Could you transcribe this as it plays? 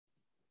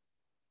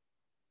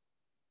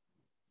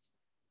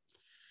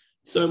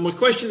So my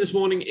question this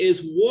morning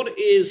is, what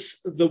is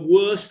the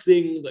worst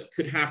thing that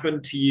could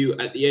happen to you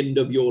at the end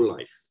of your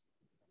life?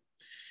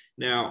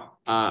 Now,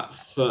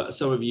 for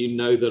some of you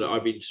know that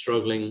I've been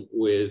struggling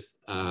with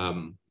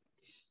the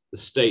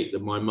state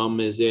that my mum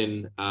is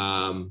in.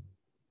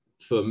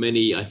 For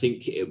many, I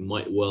think it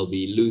might well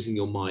be losing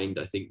your mind.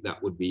 I think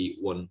that would be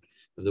one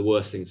of the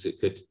worst things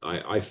that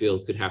I feel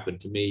could happen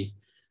to me.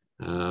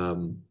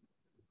 I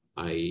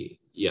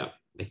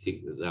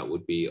think that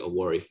would be a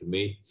worry for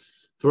me.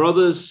 For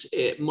others,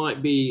 it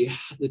might be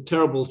the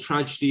terrible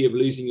tragedy of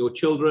losing your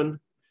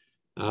children,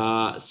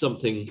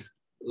 something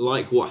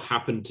like what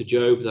happened to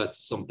Job.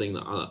 That's something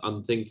that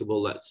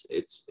unthinkable.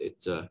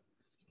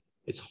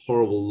 It's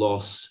horrible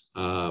loss,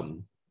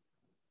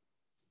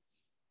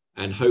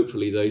 and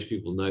hopefully those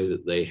people know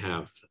that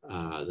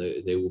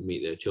they will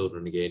meet their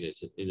children again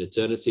in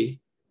eternity.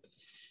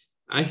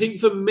 I think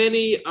for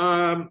many,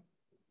 I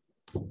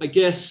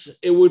guess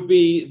it would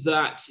be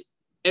that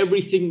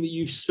everything that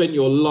you've spent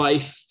your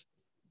life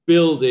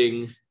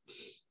building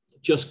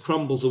just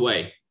crumbles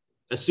away.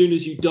 As soon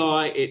as you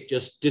die, it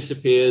just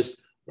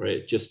disappears, or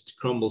it just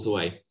crumbles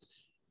away.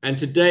 And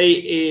today,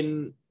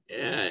 in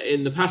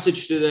the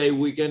passage today,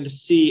 we're going to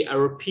see a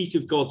repeat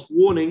of God's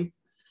warning,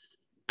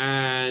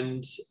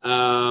 and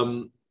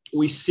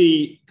we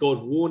see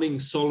God warning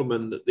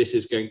Solomon that this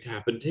is going to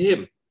happen to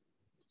him,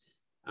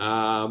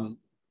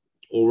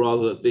 or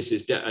rather, this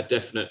is a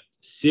definite,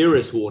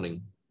 serious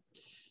warning.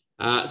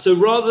 So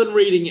rather than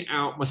reading it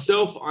out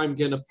myself, I'm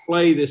going to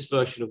play this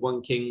version of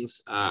 1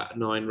 Kings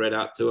 9 read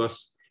out to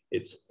us.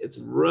 It's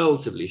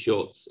relatively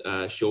short,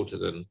 shorter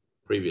than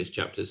previous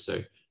chapters,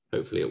 so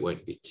hopefully it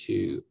won't be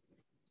too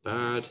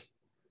bad.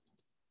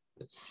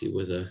 Let's see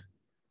whether,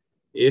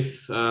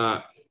 if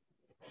the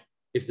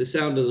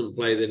sound doesn't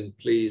play, then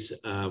please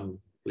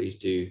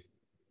do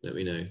let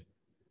me know.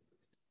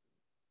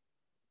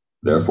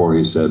 Therefore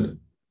he said,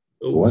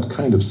 "What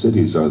kind of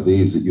cities are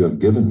these that you have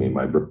given me,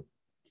 my brother?"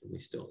 Can we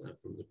start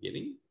that from the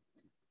beginning?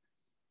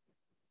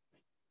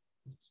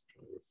 Let's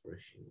try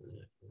refreshing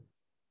that.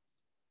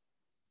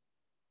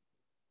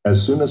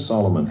 As soon as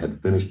Solomon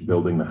had finished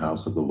building the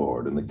house of the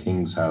Lord and the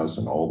king's house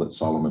and all that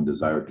Solomon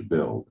desired to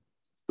build,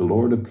 the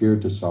Lord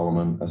appeared to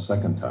Solomon a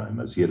second time,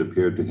 as he had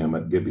appeared to him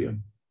at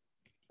Gibeon.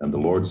 And the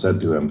Lord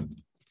said to him,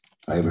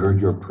 "I have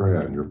heard your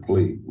prayer and your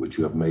plea, which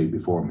you have made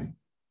before me.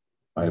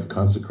 I have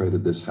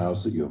consecrated this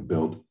house that you have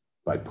built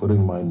by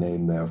putting my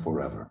name there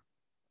forever.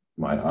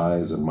 My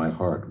eyes and my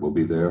heart will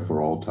be there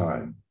for all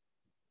time.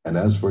 And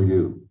as for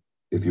you,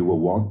 if you will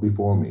walk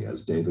before me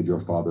as David your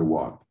father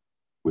walked,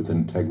 with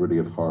integrity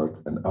of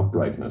heart and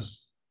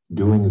uprightness,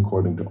 doing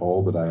according to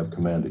all that I have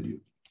commanded you,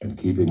 and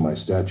keeping my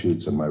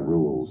statutes and my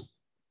rules,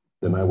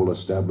 then I will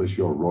establish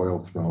your royal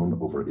throne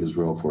over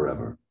Israel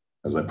forever,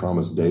 as I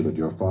promised David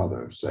your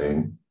father,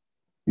 saying,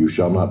 you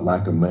shall not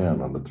lack a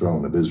man on the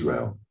throne of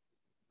Israel.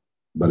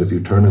 But if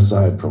you turn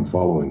aside from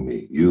following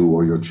me, you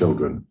or your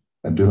children,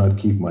 and do not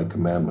keep my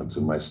commandments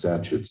and my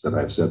statutes that I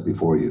have set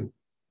before you,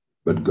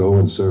 but go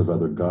and serve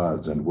other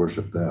gods and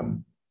worship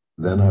them,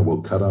 then I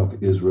will cut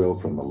off Israel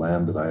from the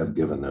land that I have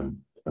given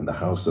them, and the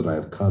house that I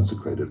have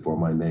consecrated for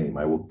my name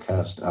I will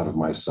cast out of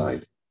my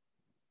sight.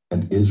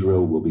 And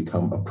Israel will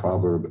become a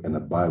proverb and a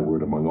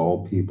byword among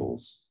all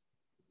peoples.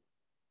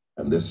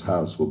 And this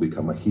house will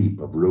become a heap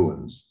of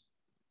ruins.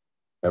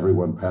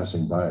 Everyone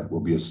passing by it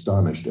will be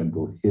astonished and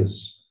will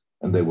hiss,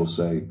 and they will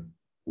say,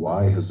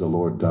 why has the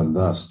Lord done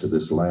thus to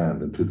this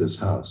land and to this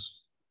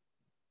house?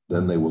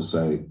 Then they will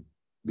say,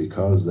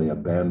 because they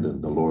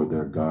abandoned the Lord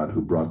their God,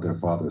 who brought their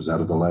fathers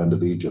out of the land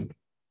of Egypt,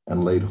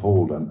 and laid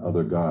hold on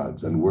other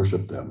gods, and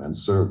worshipped them, and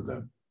served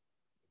them.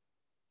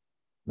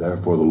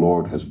 Therefore the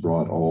Lord has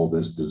brought all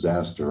this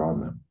disaster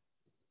on them.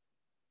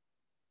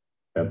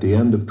 At the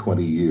end of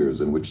 20 years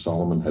in which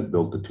Solomon had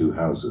built the two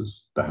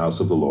houses, the house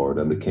of the Lord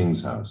and the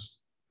king's house,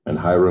 and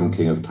Hiram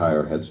king of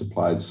Tyre had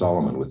supplied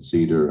Solomon with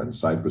cedar and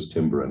cypress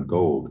timber and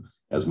gold,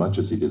 as much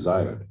as he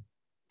desired,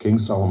 King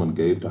Solomon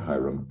gave to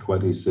Hiram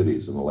 20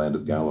 cities in the land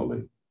of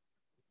Galilee.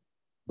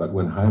 But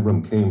when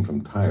Hiram came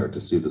from Tyre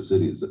to see the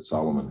cities that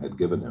Solomon had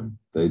given him,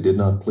 they did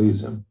not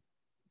please him.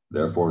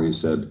 Therefore he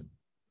said,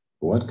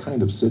 what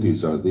kind of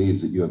cities are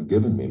these that you have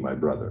given me, my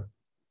brother?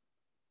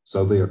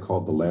 So they are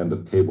called the land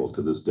of Cabul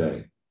to this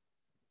day.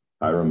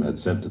 Hiram had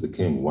sent to the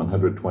king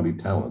 120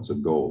 talents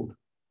of gold.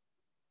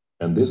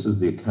 And this is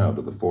the account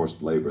of the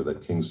forced labor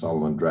that King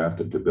Solomon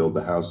drafted to build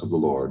the house of the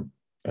Lord,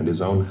 and his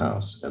own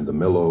house, and the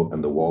Millo,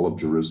 and the wall of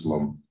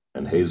Jerusalem,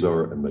 and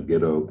Hazor, and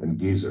Megiddo, and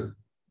Gezer.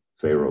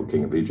 Pharaoh,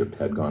 king of Egypt,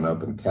 had gone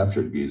up and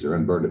captured Gezer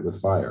and burned it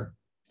with fire,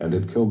 and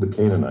had killed the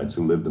Canaanites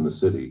who lived in the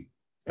city,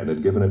 and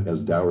had given it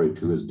as dowry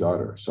to his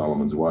daughter,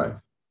 Solomon's wife.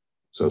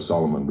 So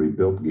Solomon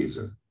rebuilt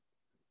Gezer.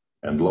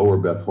 And Lower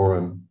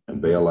Beth-horon,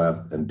 and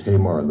Baalath, and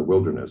Tamar in the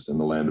wilderness in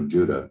the land of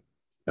Judah,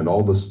 and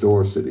all the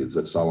store cities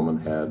that Solomon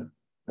had,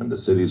 and the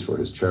cities for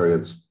his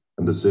chariots,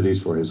 and the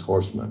cities for his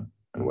horsemen,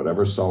 and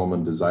whatever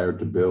Solomon desired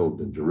to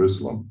build in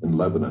Jerusalem, in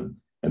Lebanon,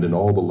 and in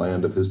all the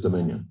land of his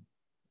dominion.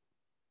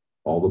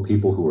 All the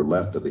people who were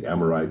left of the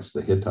Amorites,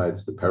 the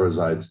Hittites, the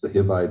Perizzites, the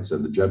Hivites,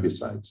 and the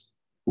Jebusites,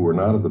 who were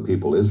not of the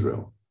people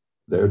Israel,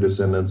 their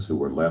descendants who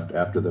were left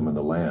after them in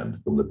the land,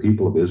 whom the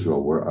people of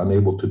Israel were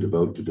unable to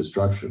devote to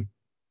destruction.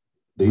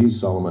 These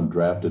Solomon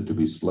drafted to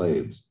be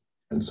slaves,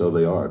 and so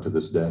they are to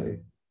this day.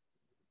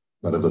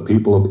 But of the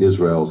people of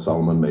Israel,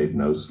 Solomon made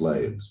no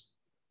slaves.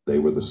 They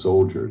were the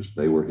soldiers,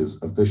 they were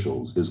his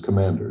officials, his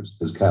commanders,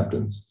 his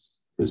captains,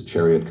 his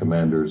chariot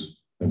commanders,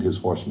 and his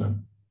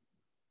horsemen.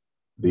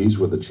 These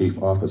were the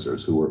chief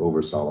officers who were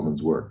over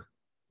Solomon's work,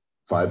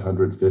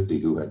 550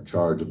 who had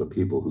charge of the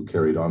people who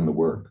carried on the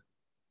work.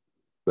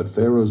 But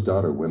Pharaoh's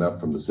daughter went up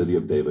from the city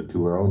of David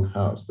to her own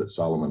house that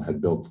Solomon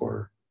had built for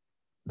her.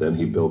 Then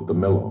he built the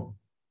Millo.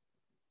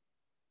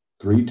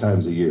 3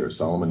 times a year,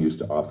 Solomon used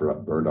to offer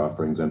up burnt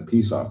offerings and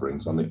peace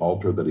offerings on the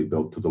altar that he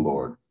built to the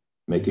Lord,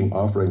 making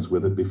offerings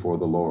with it before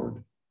the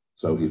Lord.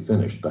 So he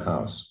finished the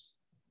house.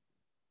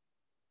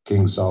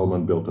 King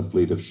Solomon built a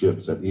fleet of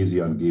ships at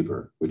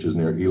Ezion-Geber, which is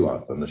near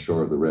Eloth on the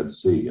shore of the Red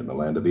Sea in the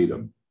land of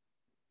Edom.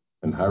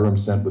 And Hiram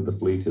sent with the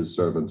fleet his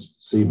servants,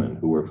 seamen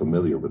who were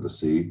familiar with the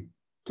sea,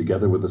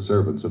 together with the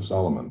servants of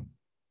Solomon.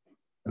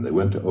 And they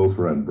went to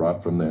Ophir and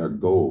brought from there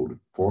gold,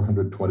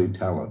 420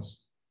 talents,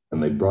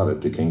 and they brought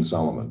it to King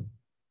Solomon.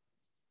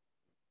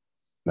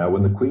 Now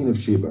when the queen of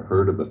Sheba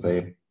heard of the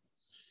fame...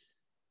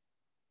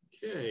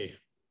 Okay.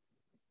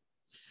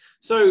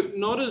 So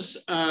not as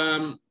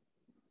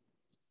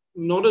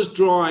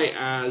dry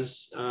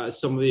as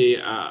some of the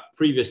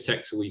previous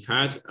texts that we've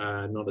had,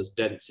 not as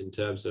dense in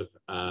terms of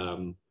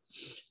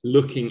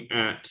looking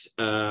at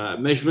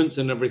measurements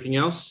and everything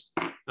else.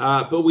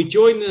 But we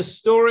join the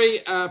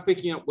story,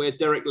 picking up where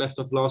Derek left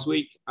off last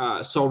week,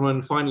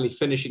 Solomon finally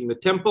finishing the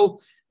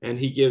temple, and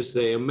he gives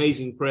the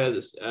amazing prayer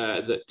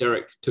that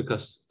Derek took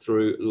us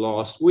through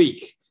last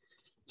week.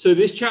 So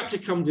this chapter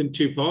comes in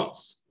 2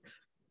 parts.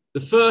 The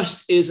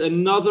first is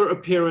another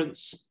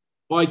appearance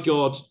by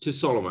God to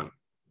Solomon.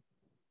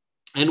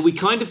 And we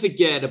kind of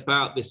forget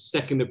about this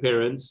second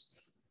appearance,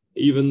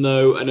 even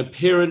though an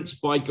appearance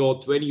by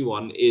God to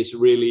anyone is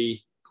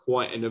really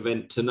quite an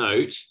event to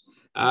note.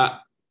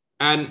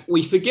 And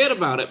we forget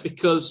about it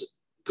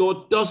because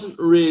God doesn't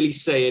really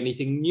say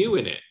anything new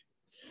in it.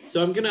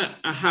 So I'm going to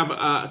have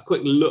a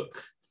quick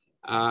look.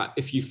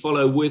 If you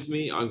follow with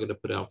me, I'm going to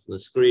put it up on the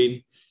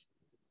screen.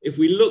 If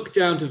we look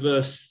down to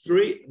verse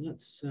 3,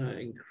 let's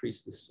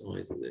increase the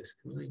size of this.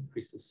 Can I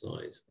increase the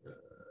size?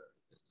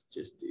 Let's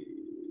just do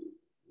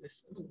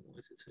this. Oh, why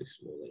is it so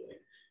small?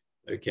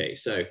 Okay,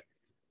 so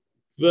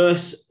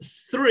verse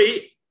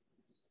 3.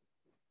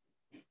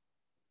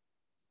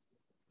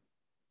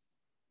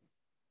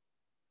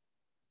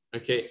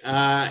 Okay,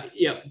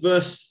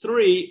 verse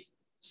 3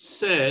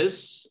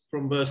 says,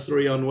 from verse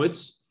 3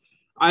 onwards,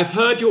 I've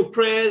heard your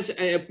prayers,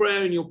 a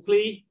prayer and your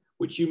plea,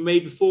 which you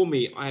made before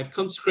me. I have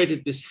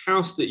consecrated this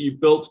house that you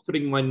built,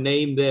 putting my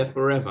name there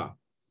forever.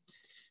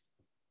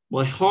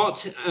 My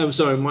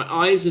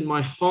eyes and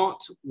my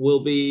heart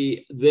will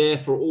be there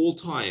for all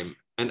time.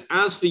 And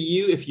as for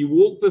you, if you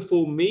walk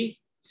before me,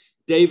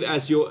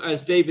 as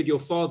David your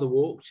father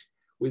walked,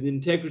 with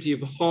integrity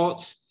of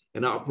heart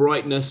and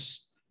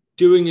uprightness,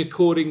 doing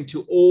according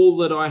to all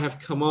that I have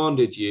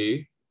commanded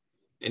you,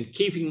 and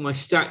keeping my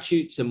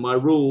statutes and my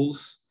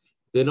rules,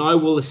 then I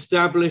will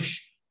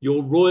establish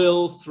your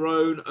royal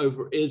throne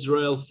over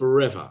Israel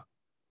forever.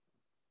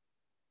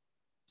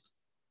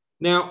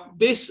 Now,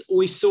 this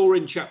we saw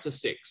in chapter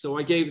 6. So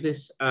I gave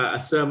this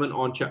a sermon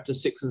on chapter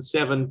 6 and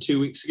 7 2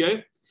 weeks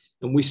ago,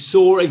 and we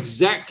saw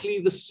exactly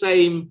the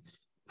same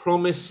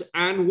promise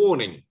and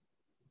warning.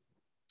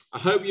 I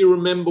hope you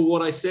remember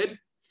what I said.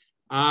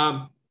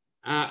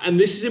 And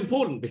this is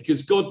important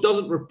because God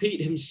doesn't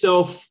repeat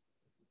himself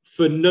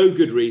for no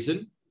good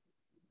reason.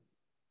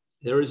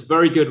 There is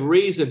very good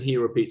reason he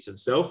repeats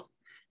himself.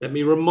 Let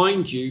me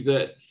remind you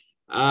that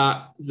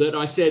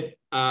I said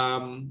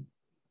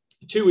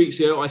 2 weeks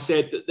ago, I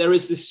said that there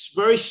is this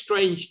very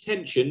strange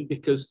tension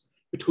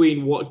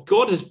between what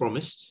God has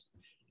promised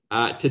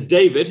to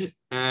David,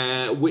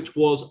 which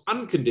was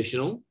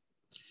unconditional,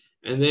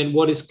 and then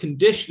what is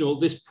conditional,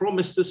 this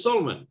promise to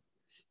Solomon.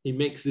 He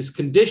makes this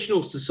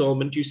conditional to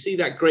Solomon. Do you see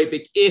that great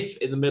big if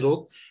in the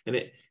middle? And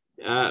it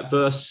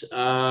verse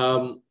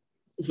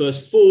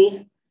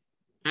 4.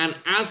 And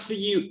as for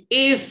you,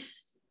 if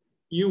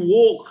you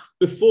walk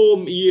before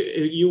me,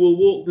 you will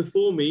walk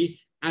before me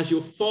as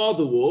your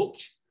father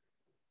walked.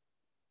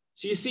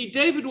 So you see,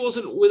 David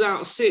wasn't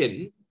without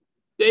sin.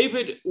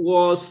 David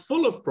was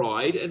full of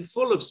pride and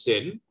full of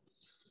sin.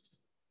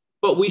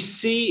 But we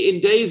see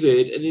in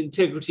David an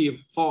integrity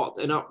of heart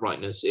and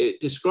uprightness.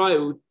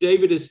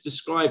 David is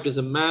described as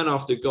a man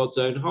after God's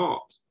own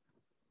heart.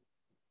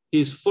 He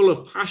is full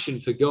of passion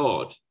for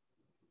God.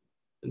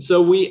 And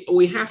so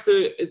we have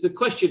to, the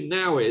question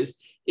now is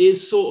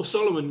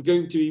Solomon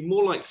going to be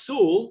more like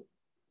Saul,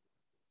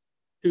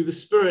 who the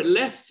Spirit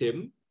left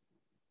him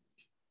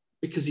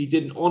because he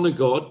didn't honor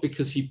God,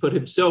 because he put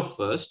himself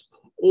first,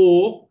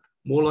 or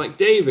more like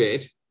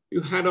David,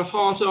 who had a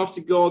heart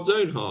after God's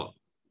own heart?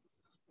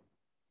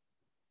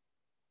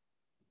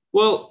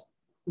 Well,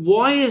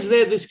 why is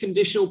there this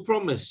conditional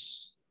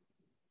promise?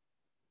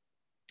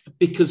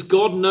 because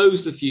God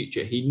knows the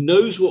future. He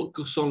knows what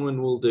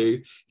Solomon will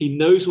do. He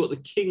knows what the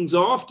kings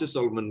after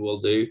Solomon will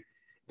do.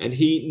 And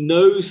he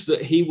knows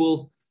that he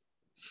will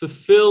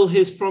fulfill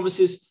his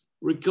promises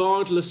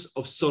regardless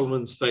of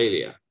Solomon's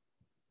failure.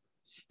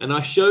 And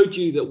I showed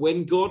you that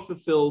when God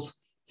fulfills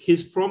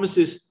his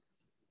promises,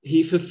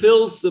 he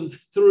fulfills them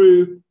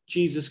through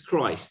Jesus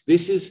Christ.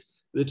 This is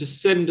the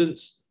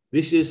descendants.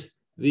 This is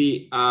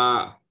the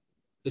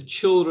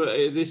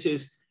children. This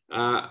is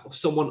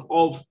someone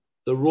of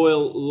the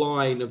royal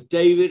line of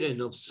David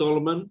and of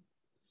Solomon,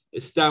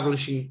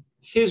 establishing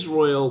his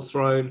royal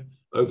throne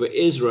over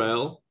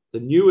Israel,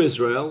 the new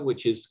Israel,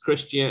 which is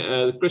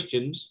the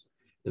Christians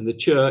and the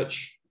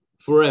church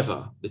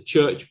forever, the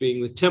church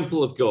being the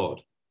temple of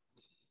God,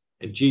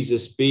 and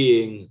Jesus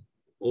being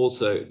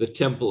also the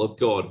temple of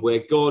God,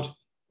 where God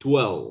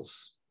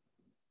dwells.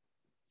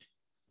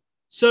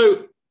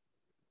 So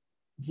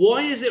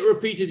why is it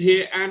repeated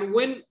here? And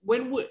when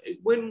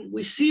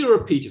we see a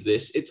repeat of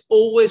this, it's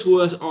always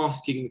worth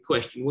asking the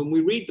question. When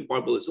we read the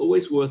Bible, it's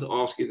always worth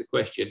asking the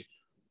question,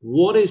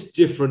 what is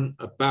different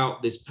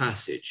about this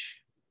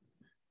passage?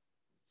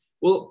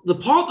 Well, the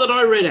part that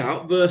I read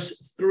out,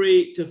 verse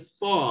 3 to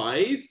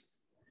 5,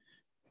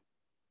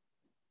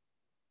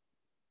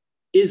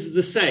 is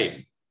the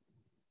same.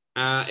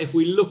 If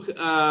we look,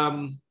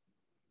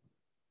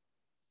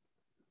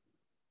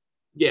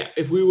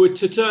 if we were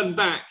to turn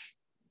back,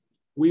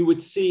 we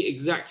would see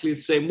exactly the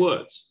same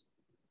words.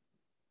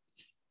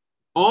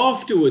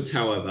 Afterwards,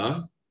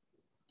 however,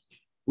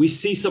 we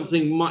see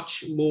something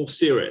much more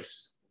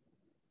serious.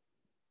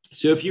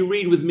 So if you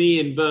read with me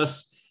in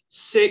verse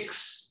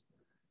 6,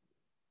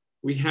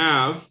 we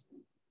have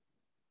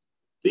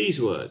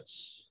these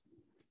words.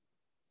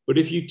 But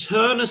if you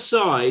turn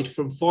aside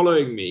from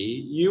following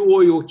me, you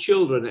or your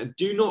children, and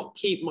do not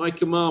keep my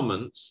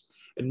commandments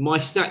and my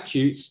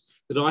statutes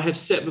that I have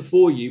set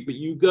before you, but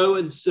you go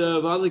and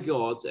serve other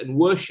gods and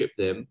worship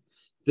them,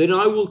 then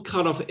I will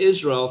cut off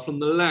Israel from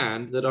the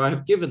land that I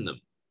have given them.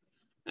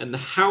 And the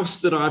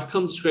house that I have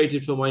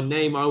consecrated for my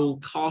name, I will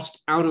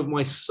cast out of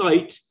my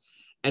sight,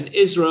 and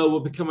Israel will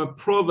become a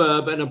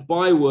proverb and a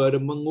byword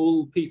among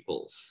all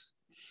peoples.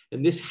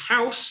 And this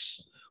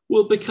house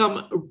will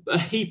become a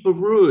heap of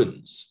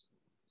ruins.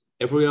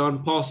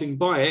 Everyone passing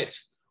by it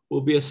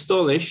will be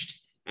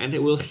astonished, and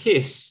it will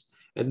hiss.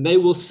 And they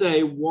will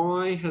say,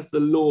 why has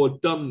the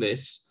Lord done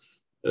this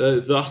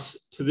thus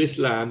to this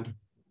land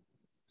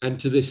and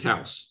to this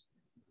house?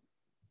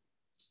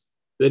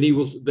 Then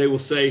they will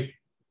say,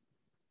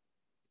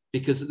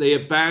 because they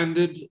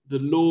abandoned the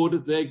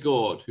Lord their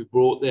God, who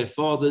brought their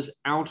fathers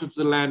out of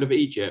the land of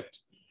Egypt,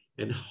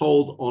 and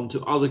hold on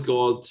to other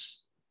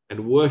gods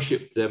and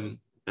worship them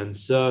and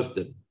serve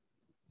them.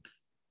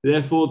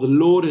 Therefore, the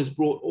Lord has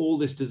brought all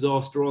this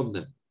disaster on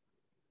them.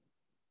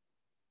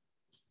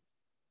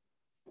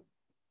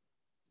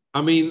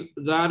 I mean,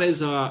 that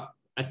is a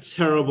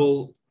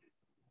terrible,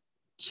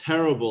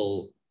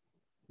 terrible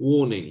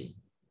warning.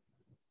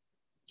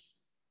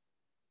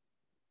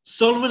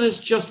 Solomon has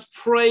just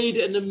prayed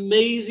an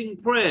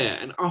amazing prayer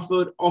and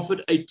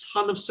offered a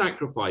ton of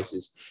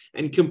sacrifices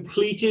and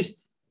completed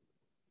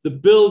the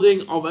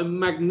building of a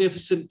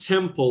magnificent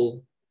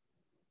temple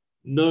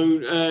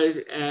known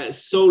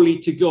solely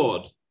to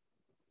God.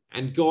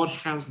 And God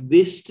has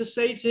this to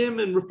say to him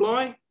in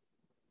reply.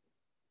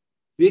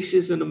 This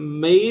is an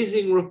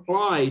amazing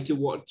reply to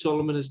what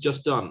Solomon has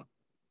just done.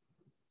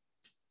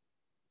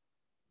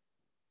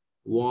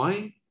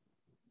 Why?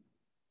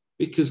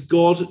 Because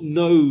God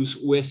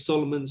knows where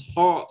Solomon's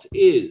heart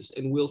is,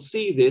 and we'll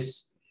see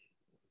this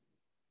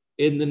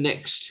in the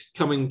next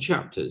coming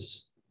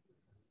chapters.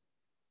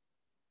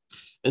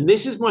 And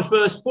this is my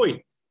first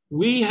point.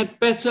 We had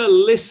better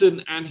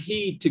listen and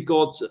heed to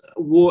God's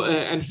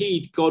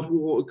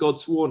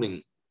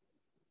warning.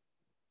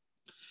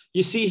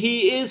 You see,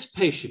 he is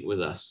patient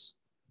with us.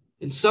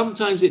 And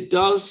sometimes it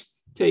does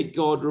take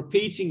God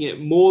repeating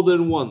it more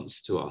than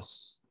once to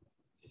us.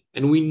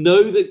 And we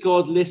know that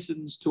God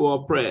listens to our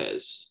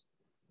prayers.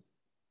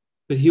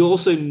 But he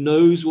also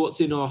knows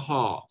what's in our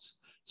hearts.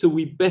 So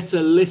we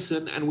better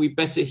listen and we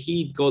better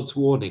heed God's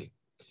warning.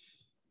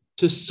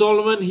 To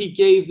Solomon, he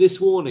gave this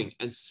warning.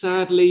 And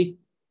sadly,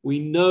 we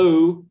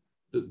know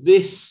that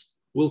this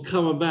will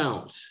come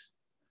about.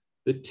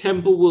 The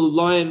temple will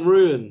lie in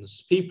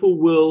ruins. People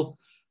will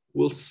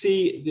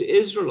see the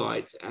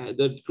Israelites,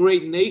 the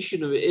great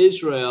nation of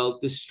Israel,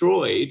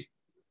 destroyed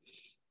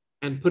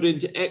and put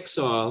into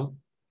exile,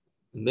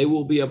 and they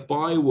will be a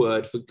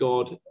byword for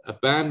God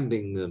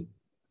abandoning them,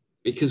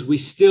 because we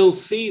still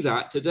see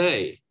that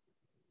today.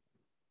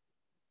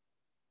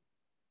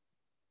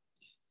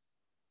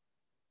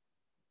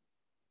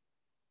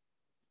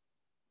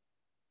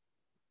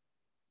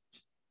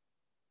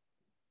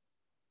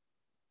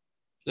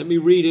 Let me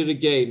read it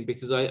again,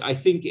 because I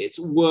think it's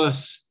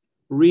worth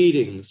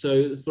reading.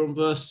 So from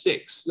verse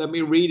 6, let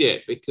me read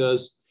it,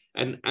 because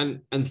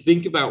and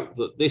think about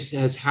that this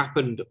has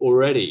happened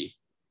already.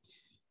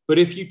 But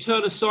if you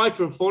turn aside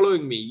from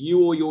following me,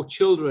 you or your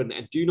children,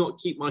 and do not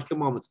keep my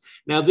commandments.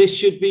 Now, this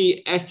should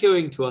be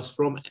echoing to us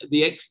from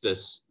the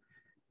Exodus,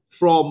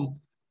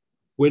 from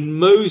when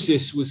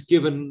Moses was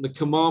given the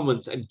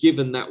commandments and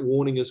given that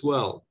warning as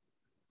well.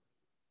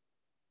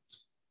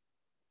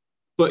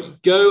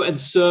 But go and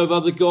serve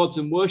other gods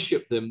and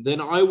worship them,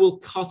 then I will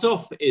cut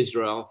off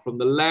Israel from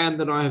the land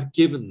that I have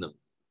given them.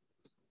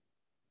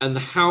 And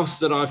the house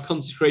that I've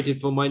consecrated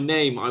for my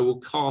name, I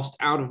will cast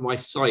out of my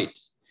sight.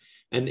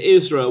 And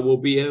Israel will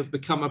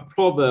become a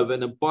proverb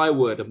and a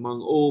byword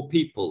among all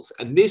peoples.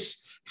 And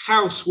this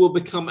house will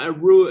become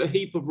a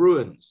heap of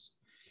ruins.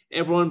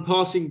 Everyone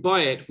passing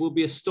by it will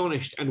be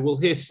astonished and will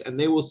hiss, and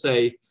they will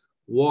say,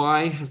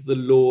 why has the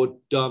Lord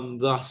done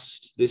thus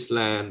to this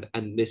land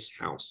and this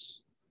house?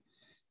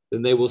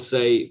 Then they will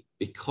say,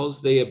 because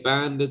they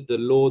abandoned the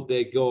Lord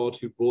their God,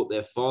 who brought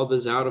their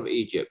fathers out of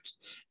Egypt,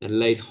 and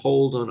laid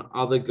hold on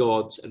other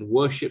gods and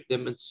worshipped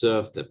them and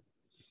served them.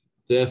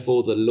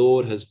 Therefore, the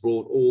Lord has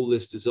brought all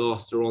this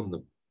disaster on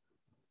them.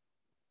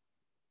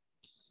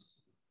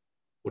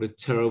 What a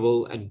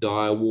terrible and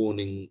dire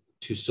warning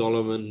to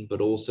Solomon,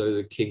 but also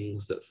the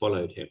kings that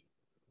followed him.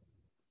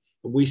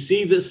 And we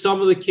see that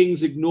some of the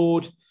kings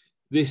ignored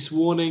this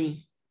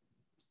warning,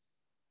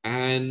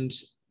 and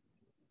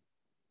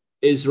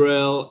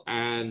Israel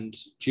and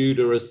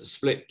Judah, as the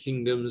split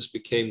kingdoms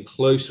became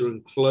closer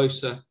and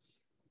closer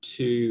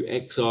to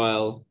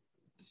exile.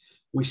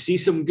 We see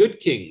some good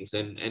kings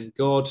and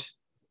God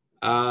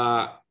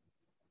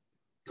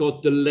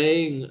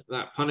delaying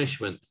that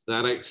punishment,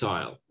 that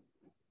exile.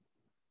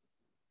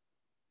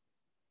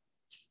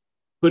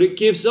 But it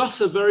gives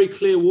us a very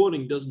clear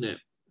warning, doesn't it?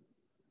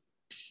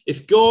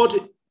 If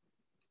God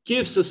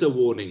gives us a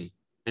warning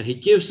and he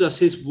gives us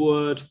his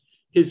word,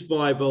 his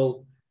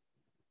Bible,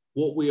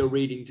 what we are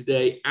reading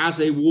today, as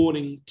a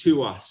warning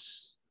to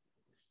us,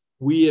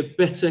 we had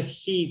better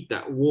heed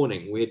that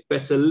warning. We had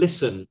better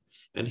listen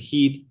and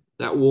heed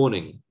that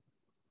warning.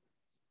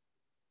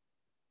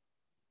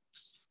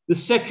 The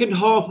second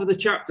half of the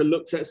chapter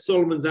looks at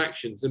Solomon's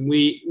actions, and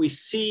we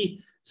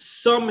see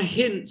some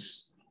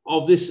hints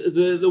of this,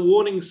 the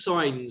warning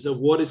signs of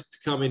what is to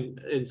come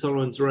in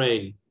Solomon's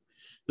reign.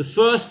 The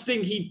first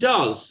thing he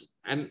does,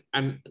 and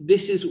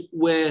this is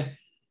where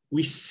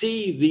we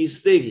see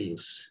these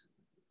things.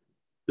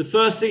 The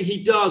first thing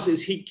he does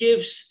is he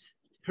gives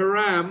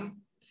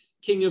Hiram,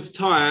 king of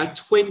Tyre,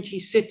 20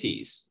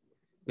 cities.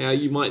 Now,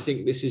 you might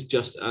think this is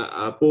just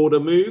a border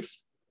move.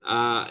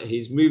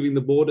 He's moving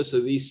the border, so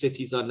these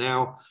cities are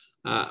now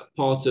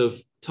part of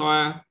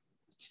Tyre.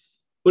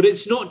 But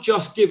it's not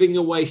just giving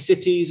away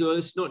cities, or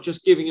it's not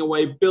just giving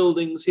away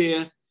buildings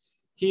here.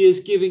 He is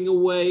giving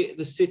away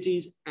the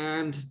cities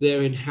and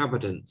their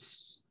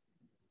inhabitants.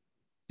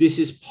 This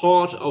is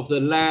part of the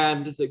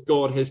land that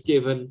God has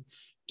given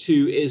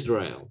to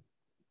Israel.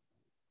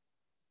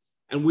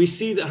 And we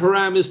see that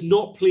Hiram is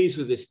not pleased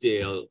with this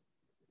deal.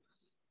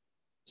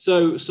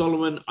 So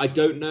Solomon, I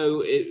don't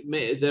know,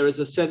 there is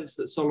a sense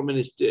that Solomon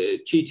is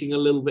cheating a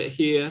little bit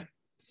here.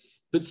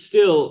 But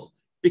still,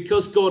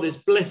 because God is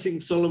blessing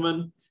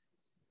Solomon,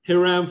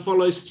 Hiram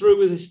follows through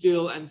with his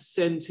deal and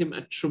sends him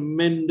a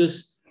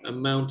tremendous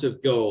amount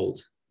of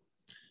gold.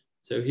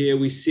 So here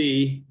we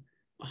see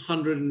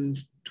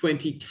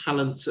 120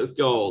 talents of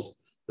gold.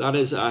 That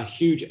is a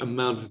huge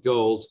amount of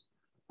gold,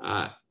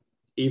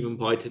 even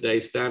by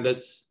today's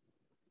standards.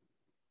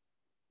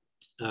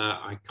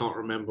 I can't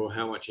remember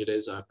how much it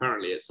is.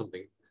 Apparently it's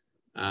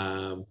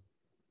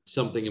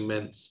something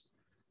immense.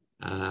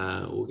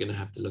 We're going to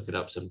have to look it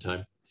up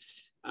sometime.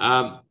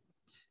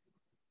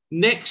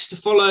 Next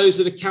follows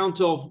an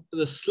account of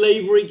the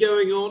slavery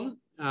going on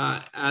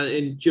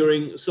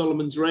during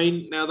Solomon's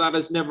reign. Now, that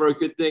is never a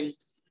good thing,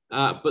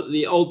 but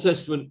the Old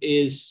Testament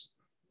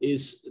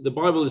the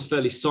Bible is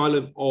fairly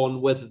silent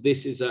on whether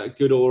this is a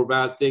good or a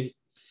bad thing.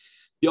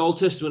 The Old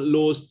Testament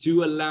laws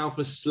do allow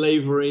for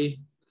slavery,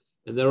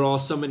 and there are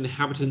some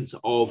inhabitants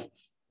of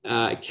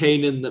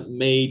Canaan that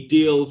made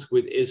deals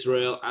with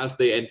Israel as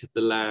they entered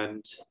the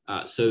land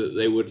so that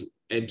they would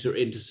enter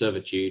into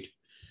servitude.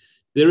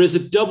 There is a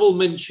double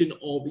mention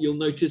of, you'll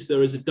notice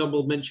there is a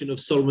double mention of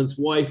Solomon's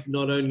wife,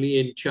 not only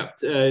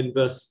in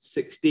verse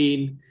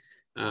 16,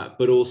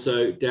 but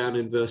also down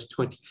in verse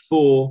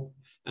 24.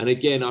 And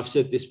again, I've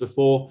said this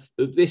before,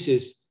 that this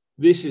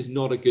is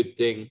not a good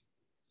thing.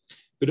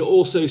 But it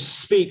also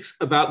speaks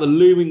about the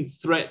looming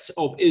threat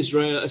of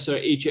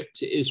Egypt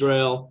to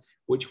Israel,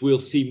 which we'll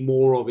see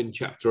more of in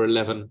chapter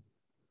 11.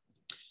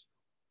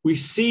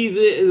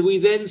 We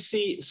then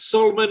see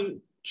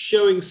Solomon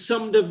showing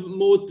some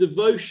more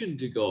devotion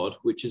to God,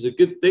 which is a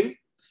good thing.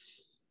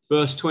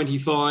 Verse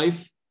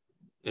 25,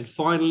 and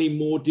finally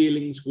more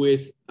dealings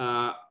with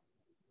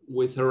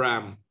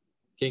Hiram,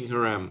 King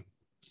Hiram.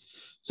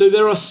 So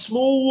there are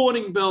small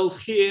warning bells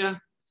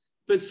here,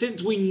 but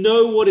since we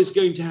know what is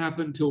going to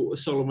happen to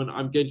Solomon,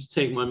 I'm going to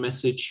take my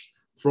message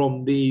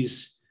from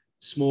these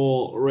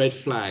small red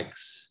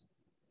flags.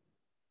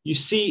 You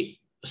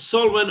see,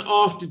 Solomon,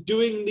 after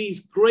doing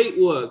these great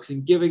works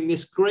and giving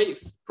this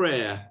great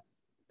prayer,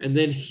 and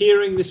then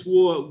hearing this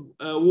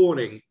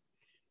warning,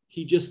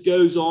 he just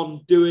goes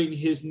on doing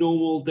his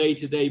normal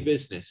day-to-day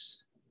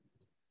business.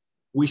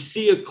 We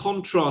see a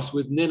contrast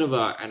with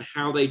Nineveh and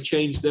how they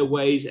change their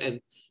ways, and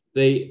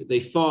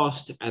they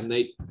fast and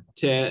they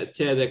tear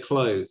their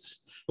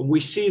clothes. And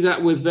we see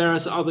that with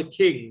various other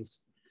kings.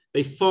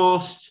 They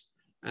fast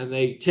and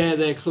they tear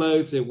their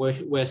clothes, they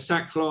wear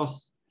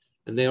sackcloth,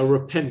 and they are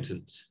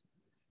repentant.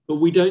 But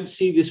we don't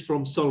see this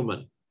from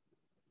Solomon.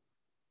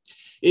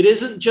 It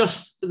isn't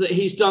just that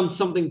he's done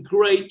something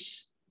great.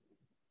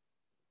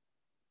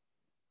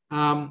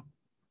 And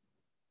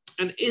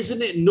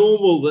isn't it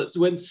normal that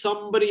when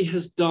somebody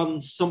has done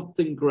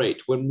something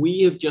great, when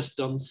we have just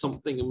done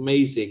something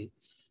amazing,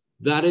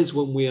 that is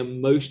when we are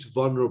most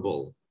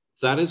vulnerable.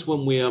 That is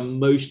when we are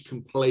most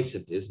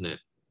complacent, isn't it?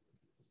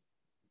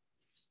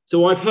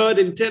 So I've heard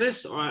in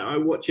tennis, I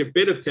watch a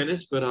bit of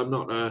tennis, but I'm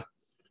not an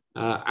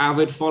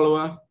avid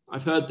follower.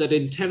 I've heard that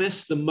in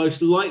tennis, the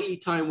most likely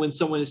time when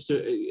someone is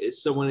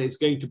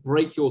going to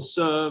break your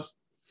serve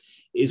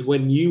is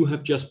when you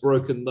have just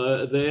broken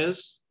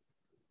theirs.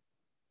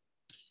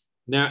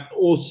 Now,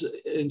 also,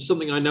 in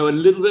something I know a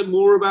little bit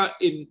more about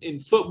in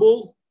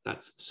football,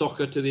 that's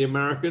soccer to the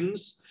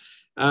Americans.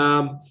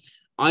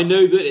 I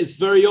know that it's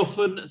very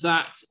often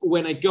that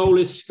when a goal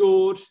is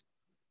scored,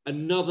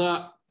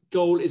 another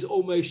goal is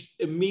almost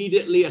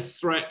immediately a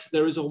threat.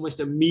 There is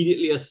almost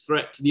immediately a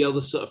threat to the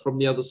other from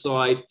the other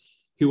side,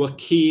 who are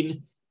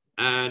keen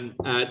and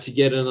to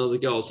get another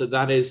goal. So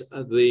that is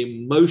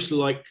the most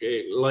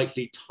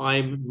likely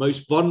time,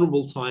 most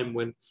vulnerable time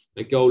when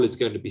a goal is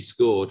going to be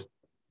scored.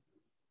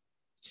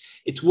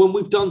 It's when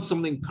we've done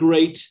something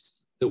great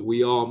that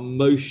we are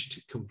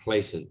most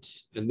complacent.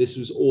 And this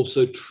was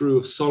also true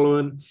of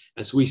Solomon,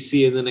 as we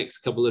see in the next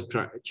couple of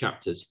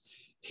chapters.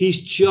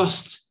 He's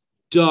just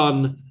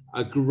done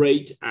a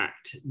great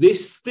act.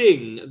 This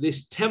thing,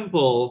 this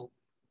temple,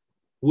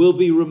 will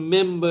be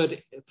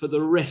remembered for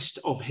the rest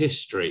of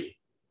history.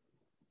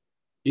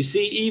 You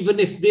see, even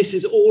if this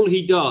is all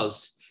he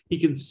does, he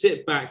can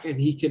sit back and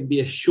he can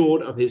be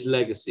assured of his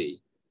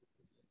legacy.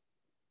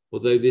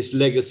 Although this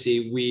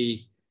legacy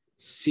we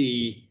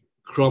see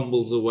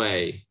crumbles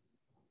away.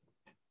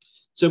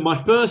 So my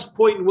first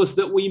point was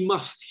that we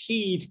must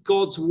heed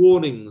God's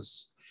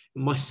warnings.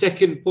 My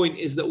second point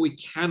is that we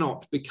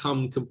cannot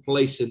become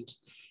complacent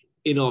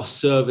in our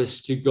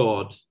service to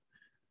God.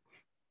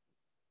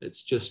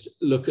 Let's just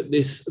look at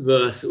this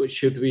verse, which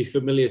should be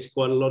familiar to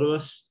quite a lot of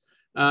us.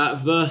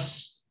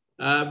 Verse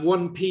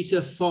 1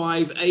 Peter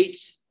 5:8.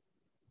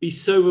 Be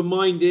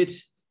sober-minded,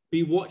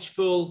 be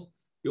watchful.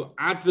 Your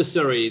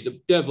adversary, the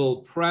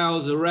devil,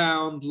 prowls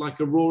around like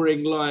a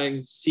roaring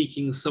lion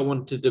seeking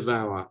someone to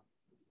devour.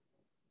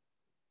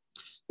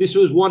 This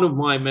was one of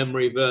my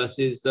memory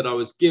verses that I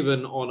was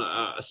given on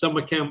a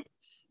summer camp.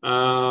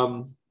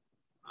 I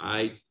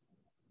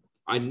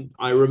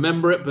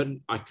remember it, but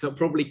I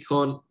probably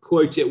can't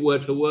quote it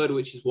word for word,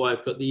 which is why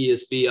I've got the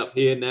ESV up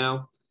here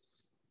now.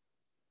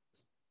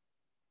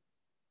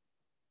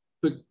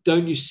 But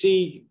don't you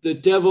see, the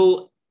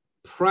devil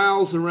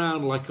prowls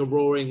around like a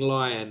roaring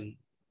lion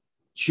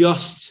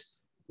just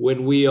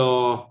when we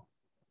are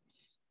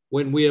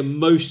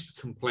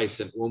most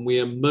complacent, when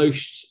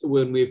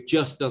we've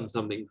just done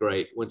something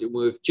great, when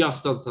we've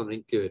just done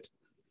something good.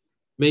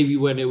 Maybe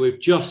when we've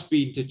just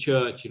been to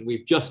church and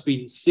we've just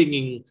been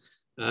singing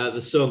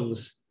the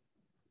songs.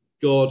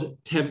 God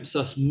tempts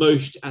us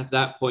most at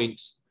that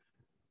point.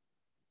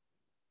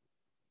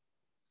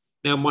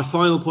 Now, my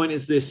final point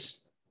is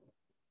this: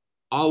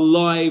 our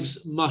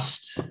lives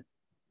must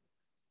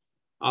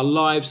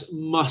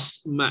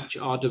match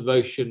our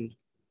devotion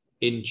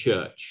in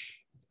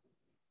church.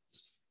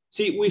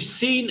 See, we've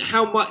seen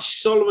how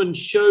much Solomon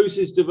shows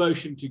his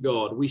devotion to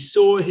God. We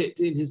saw it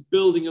in his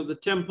building of the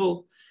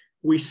temple.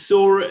 We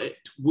saw it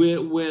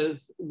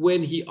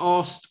when he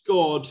asked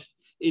God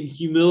in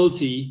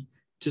humility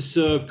to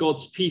serve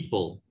God's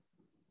people.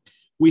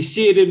 We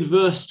see it in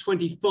verse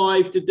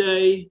 25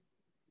 today.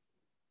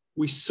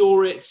 We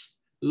saw it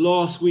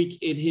last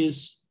week in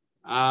his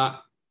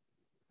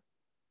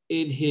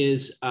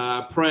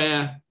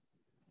prayer.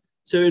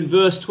 So in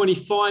verse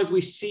 25,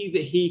 we see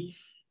that he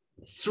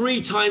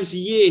 3 times a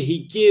year he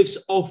gives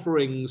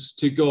offerings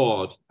to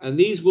God, and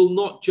these will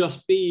not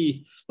just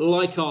be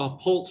like our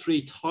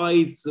paltry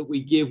tithes that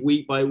we give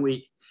week by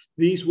week.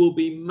 These will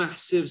be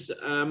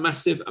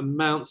massive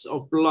amounts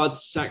of blood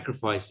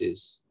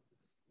sacrifices.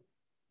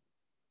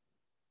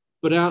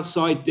 But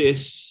outside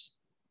those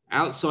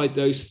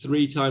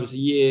 3 times a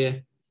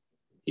year,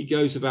 he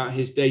goes about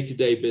his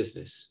day-to-day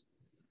business.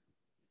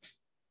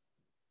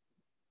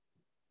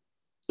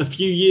 A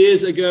few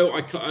years ago,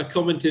 I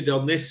commented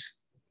on this.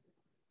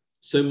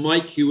 So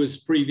Mike, who was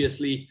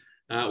previously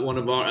one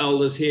of our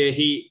elders here,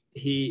 he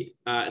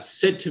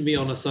said to me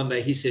on a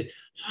Sunday, he said,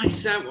 "Hi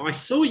Sam, I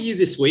saw you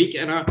this week,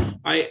 and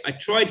I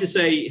tried to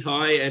say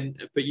hi,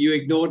 but you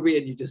ignored me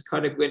and you just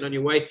kind of went on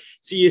your way."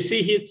 So you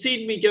see, he had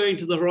seen me going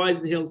to the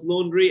Horizon Hills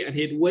Laundry, and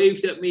he'd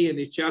waved at me and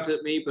he shouted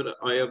at me, but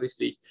I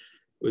obviously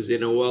was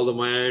in a world of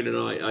my own and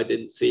I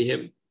didn't see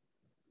him.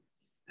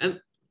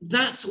 And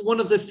that's one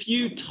of the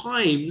few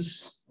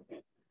times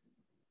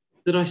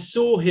that I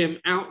saw him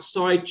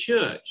outside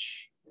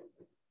church.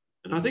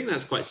 And I think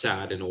that's quite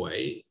sad in a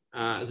way,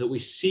 that we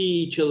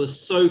see each other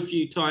so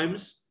few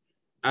times.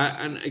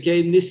 And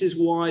again, this is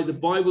why the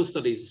Bible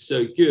studies are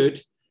so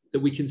good, that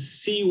we can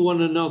see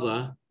one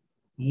another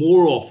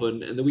more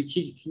often and that we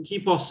can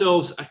keep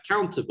ourselves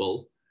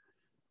accountable.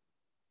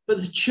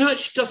 But the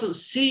church doesn't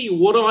see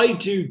what I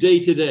do day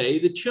to day.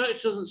 The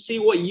church doesn't see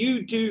what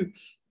you do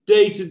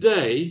day to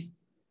day.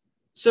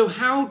 So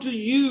how do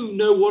you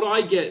know what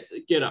I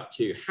get up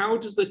to? How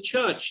does the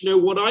church know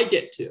what I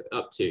get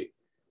up to?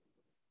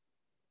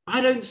 I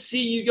don't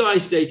see you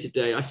guys day to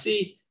day. I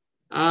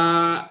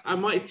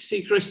might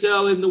see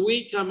Christelle in the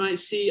week. I might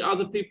see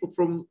other people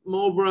from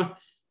Marlborough.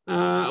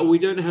 We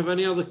don't have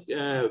any other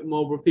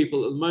Marlborough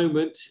people at the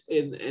moment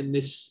in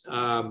this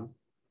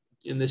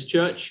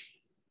church.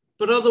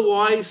 But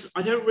otherwise,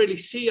 I don't really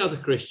see other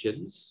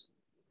Christians.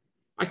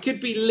 I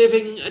could be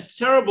living a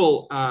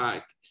terrible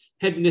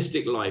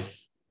hedonistic life.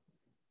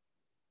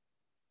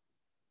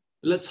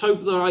 Let's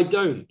hope that I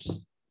don't.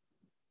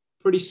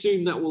 Pretty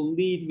soon that will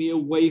lead me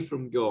away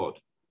from God.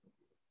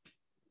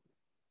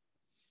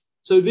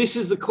 So this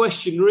is the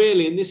question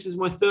really, and this is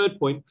my third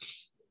point.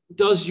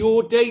 Does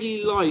your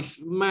daily life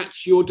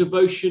match your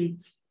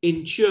devotion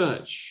in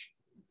church?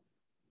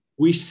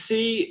 We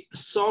see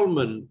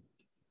Solomon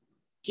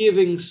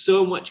giving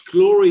so much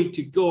glory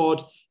to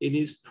God in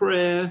his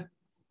prayer,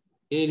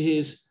 in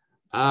his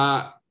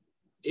 3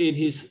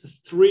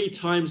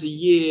 times a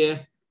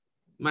year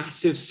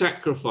massive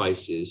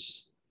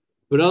sacrifices.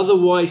 But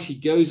otherwise, he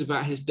goes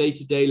about his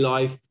day-to-day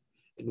life,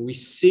 and we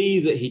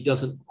see that he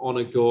doesn't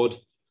honor God,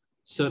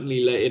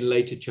 certainly in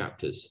later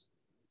chapters.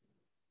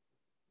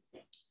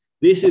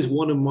 This is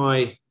one of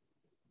my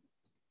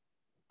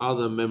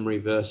other memory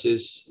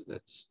verses.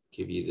 Let's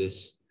give you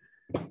this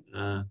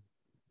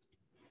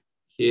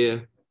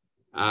here.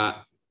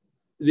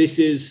 This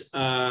is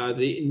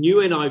the new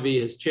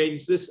NIV has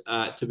changed this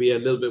to be a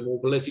little bit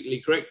more politically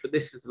correct, but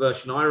this is the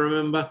version I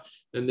remember,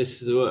 and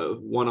this is the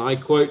one I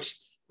quote.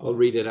 I'll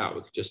read it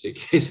out just in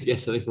case I get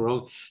something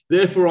wrong.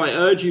 Therefore, I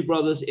urge you,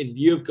 brothers, in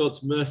view of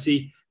God's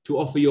mercy, to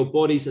offer your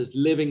bodies as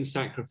living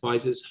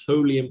sacrifices,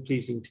 holy and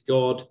pleasing to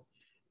God.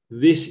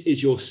 This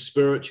is your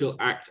spiritual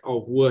act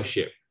of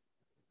worship.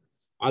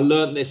 I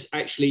learned this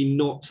actually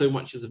not so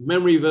much as a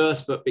memory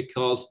verse, but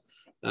because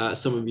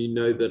some of you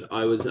know that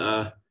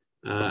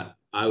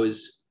I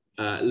was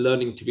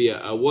learning to be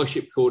a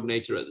worship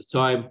coordinator at the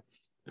time.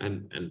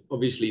 And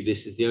obviously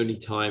this is the only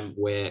time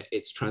where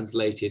it's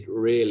translated,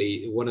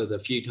 really one of the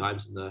few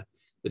times in the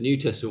New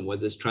Testament where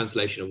there's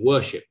translation of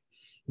worship.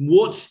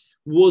 What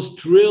was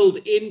drilled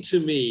into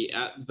me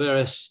at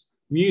various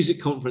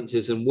music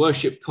conferences and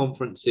worship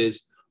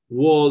conferences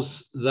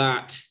was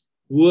that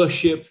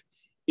worship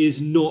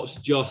is not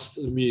just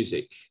the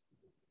music.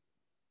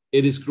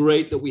 It is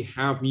great that we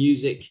have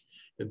music,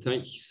 and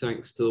thanks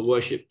to the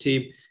worship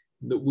team,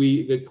 that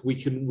we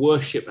can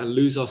worship and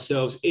lose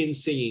ourselves in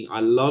singing.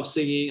 I love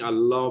singing.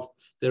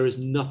 There is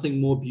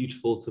nothing more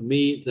beautiful to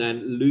me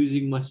than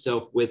losing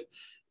myself with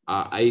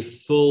a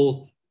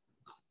full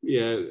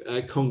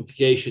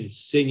congregation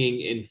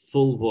singing in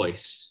full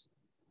voice.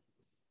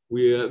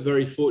 We are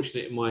very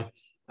fortunate in my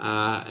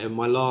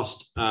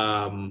last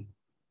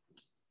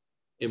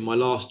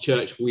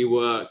church. We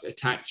were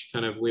attached,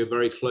 we were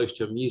very close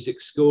to a music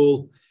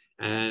school.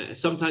 And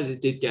sometimes it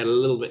did get a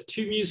little bit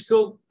too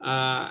musical,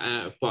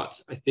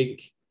 but I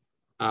think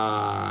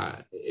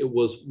it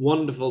was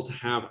wonderful to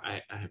have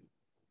a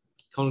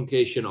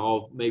congregation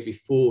of maybe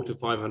 400 to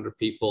 500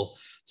 people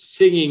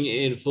singing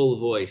in full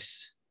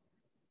voice.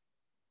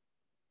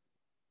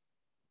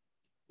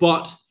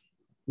 But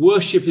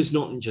worship is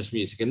not just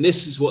music, and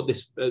this is what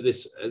this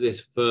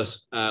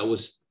verse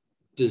was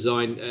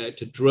designed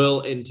to drill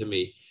into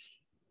me.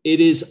 It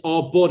is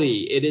our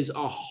body, it is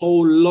our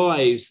whole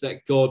lives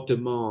that God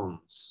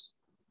demands.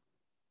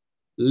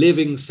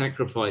 Living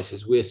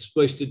sacrifices. We're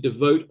supposed to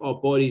devote our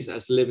bodies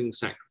as living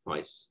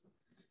sacrifice.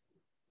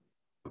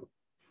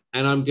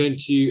 And I'm going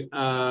to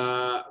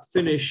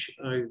finish.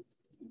 I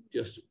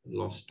just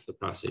lost the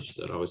passage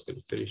that I was going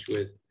to finish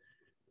with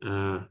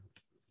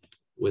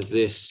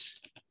this.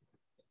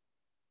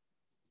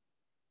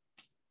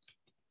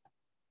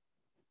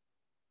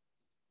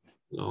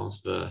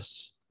 Last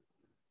verse.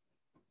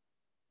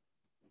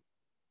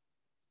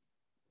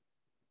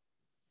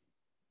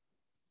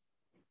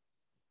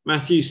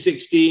 Matthew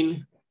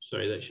 16,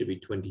 sorry, that should be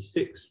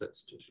 26.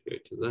 Let's just go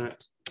to that.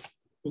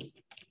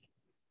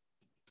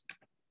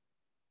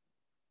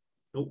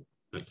 Oh,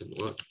 that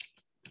didn't work.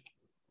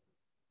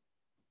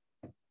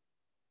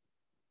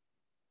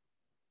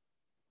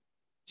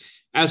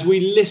 As we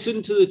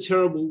listen to the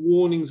terrible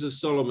warnings of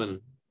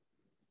Solomon,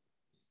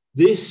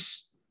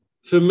 this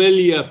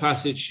familiar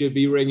passage should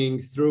be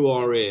ringing through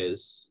our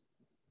ears.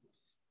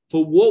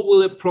 For what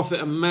will it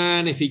profit a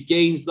man if he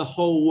gains the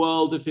whole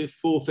world, if he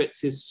forfeits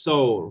his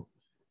soul?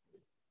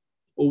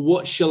 Or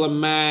what shall a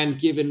man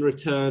give in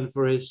return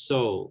for his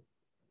soul?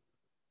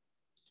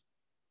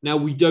 Now,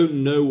 we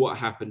don't know what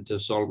happened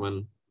to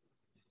Solomon.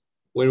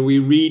 When we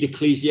read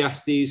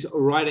Ecclesiastes,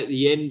 right at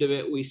the end of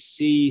it, we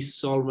see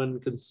Solomon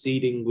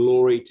conceding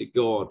glory to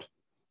God.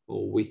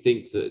 Or we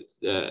think that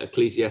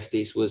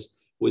Ecclesiastes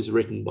was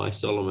written by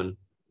Solomon.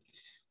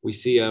 We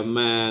see a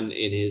man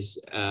in his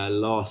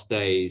last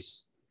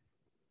days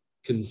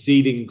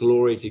conceding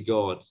glory to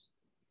God.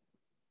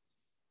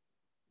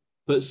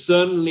 But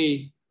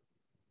certainly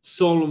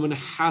Solomon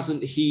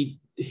hasn't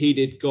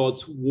heeded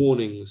God's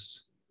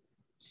warnings.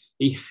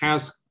 He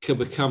has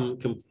become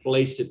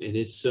complacent in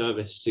his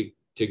service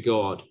to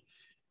God,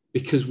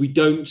 because we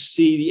don't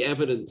see the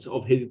evidence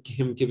of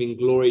him giving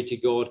glory to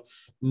God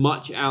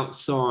much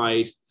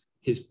outside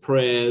his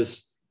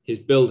prayers, his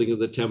building of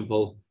the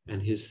temple,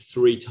 and his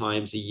 3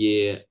 times a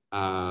year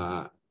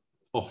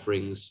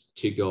offerings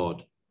to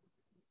God.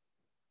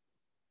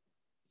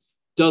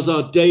 Does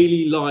our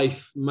daily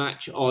life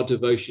match our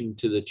devotion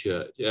to the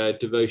church,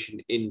 devotion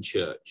in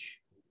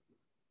church?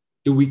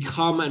 Do we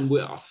come and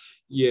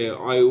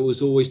I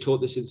was always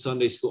taught this in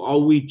Sunday school. Are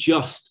we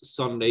just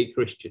Sunday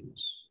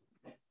Christians?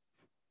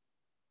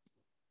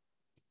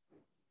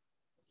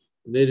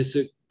 And it is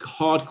a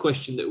hard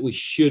question that we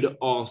should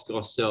ask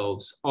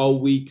ourselves. Are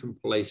we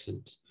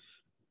complacent?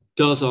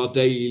 Does our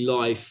daily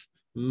life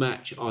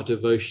match our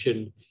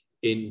devotion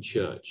in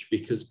church?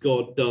 Because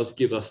God does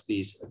give us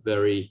these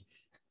very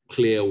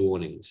clear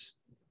warnings.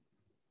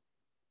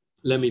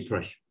 Let me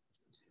pray.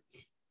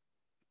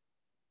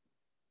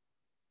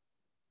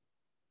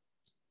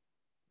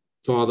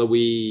 Father,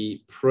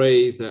 we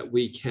pray that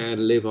we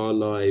can live our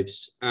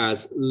lives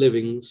as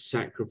living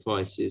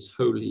sacrifices,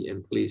 holy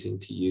and pleasing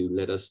to you.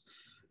 Let us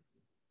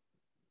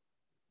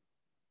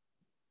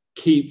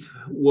keep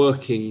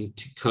working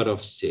to cut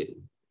off sin,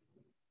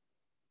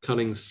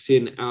 cutting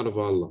sin out of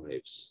our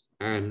lives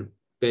and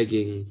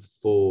begging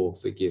for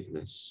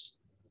forgiveness,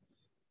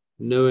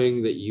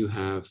 knowing that you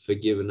have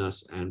forgiven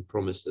us and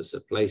promised us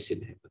a place in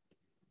heaven.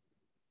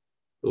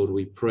 Lord,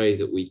 we pray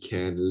that we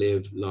can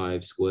live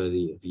lives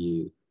worthy of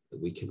you, that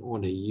we can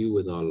honor you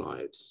with our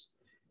lives.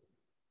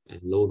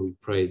 And Lord, we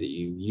pray that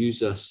you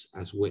use us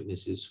as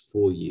witnesses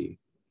for you.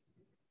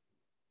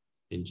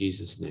 In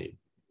Jesus' name,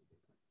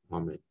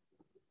 amen.